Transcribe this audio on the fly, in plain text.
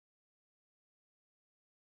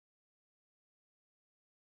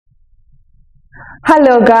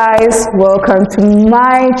Hello guys, welcome to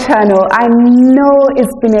my channel. I know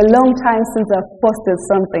it's been a long time since I've posted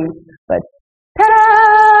something, but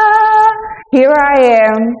ta-da! Here I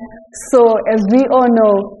am. So as we all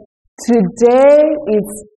know, today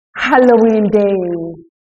is Halloween day.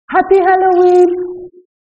 Happy Halloween!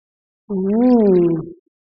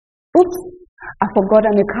 Oops, I forgot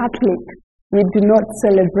I'm a Catholic. We do not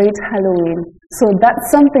celebrate Halloween. So that's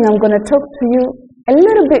something I'm going to talk to you a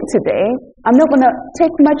little bit today. I'm not going to take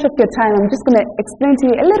much of your time. I'm just going to explain to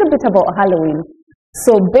you a little bit about Halloween.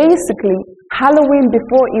 So basically, Halloween,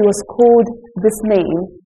 before it was called this name,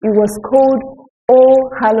 it was called All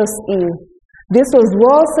Hallows Eve. This was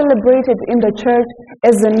well celebrated in the church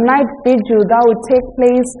as a night vigil that would take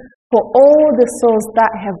place for all the souls that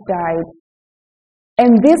have died.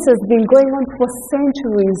 And this has been going on for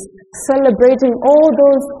centuries, celebrating all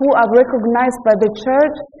those who are recognized by the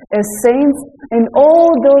church as saints and all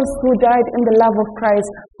those who died in the love of Christ,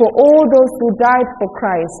 for all those who died for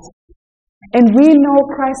Christ. And we know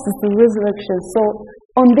Christ is the resurrection. So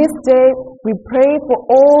on this day, we pray for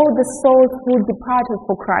all the souls who departed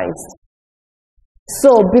for Christ.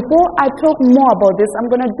 So before I talk more about this, I'm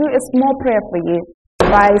going to do a small prayer for you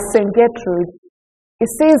by St. Gertrude. It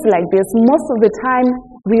says like this: most of the time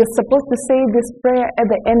we are supposed to say this prayer at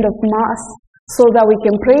the end of Mass so that we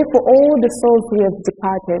can pray for all the souls who have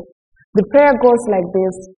departed. The prayer goes like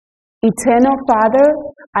this: Eternal Father,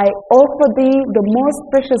 I offer thee the most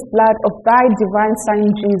precious blood of thy divine Son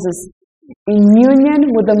Jesus, in union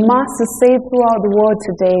with the masses saved throughout the world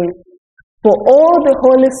today, for all the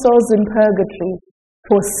holy souls in purgatory,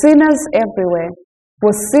 for sinners everywhere, for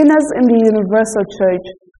sinners in the universal church,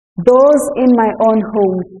 those in my own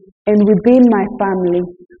home and within my family.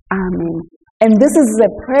 Amen. And this is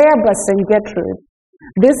a prayer by St. Gertrude.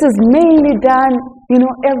 This is mainly done,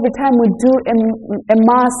 every time we do a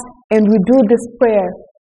Mass and we do this prayer.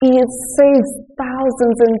 It saves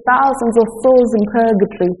thousands and thousands of souls in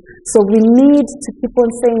purgatory. So we need to keep on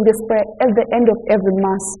saying this prayer at the end of every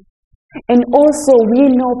Mass. And also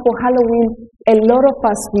we know for Halloween, a lot of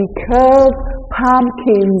us, we carve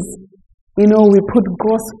pumpkins. We put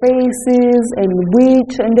ghost faces and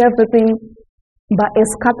witch and everything. But as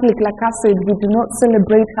Catholic, like I said, we do not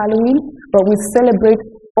celebrate Halloween, but we celebrate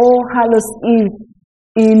All Hallows Eve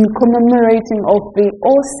in commemorating of the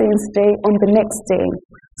All Saints' Day on the next day.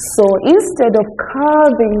 So instead of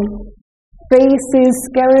carving faces,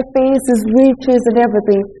 scary faces, witches and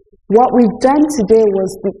everything, what we've done today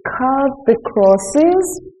was we carved the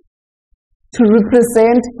crosses to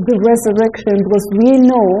represent the resurrection, because we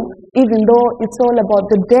know, even though it's all about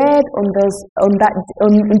the dead on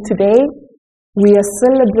today, we are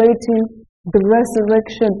celebrating the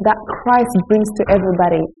resurrection that Christ brings to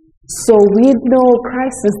everybody. So we know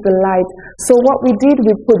Christ is the light. So what we did,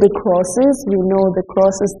 we put the crosses. We know the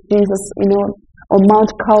crosses, Jesus, on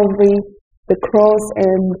Mount Calvary, the cross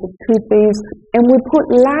and the two thieves, and we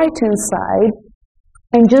put light inside.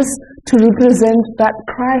 And just to represent that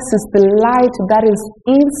Christ is the light that is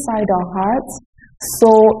inside our hearts.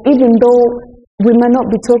 So even though we might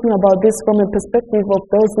not be talking about this from a perspective of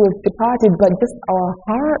those who have departed, but just our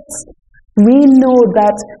hearts, we know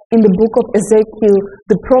that in the book of Ezekiel,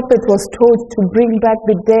 the prophet was told to bring back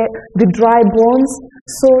the dry bones.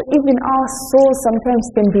 So even our soul sometimes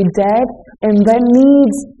can be dead, and that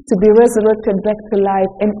needs to be resurrected back to life,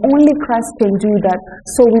 and only Christ can do that.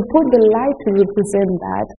 So we put the light to represent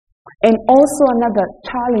that. And also another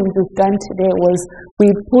challenge we've done today was we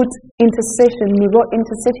put intercession. We wrote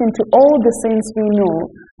intercession to all the saints we know,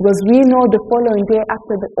 because we know the following day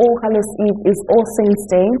after the All Hallows Eve is All Saints'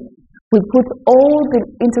 Day. We put all the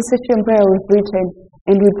intercession prayer we've written,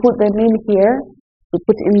 and we put them in here. We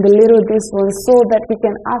put in the little this one so that we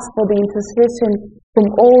can ask for the intercession from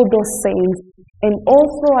all those saints. And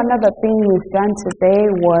also another thing we've done today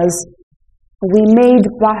was we made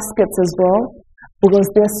baskets as well, because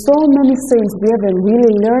there are so many saints we haven't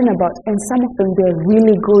really learned about, and some of them, they're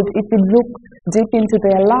really good. If you look deep into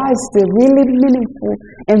their lives, they're really meaningful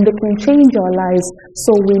and they can change our lives.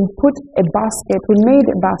 So we made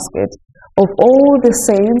a basket of all the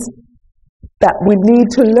saints that we need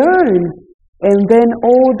to learn. And then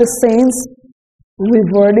all the saints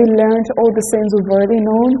we've already learned, all the saints we've already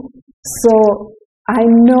known. So I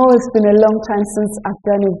know it's been a long time since I've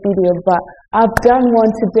done a video, but I've done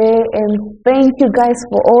one today, and thank you guys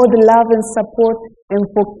for all the love and support and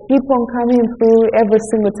for keep on coming through every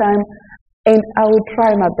single time. And I will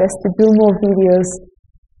try my best to do more videos.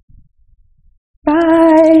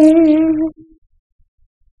 Bye!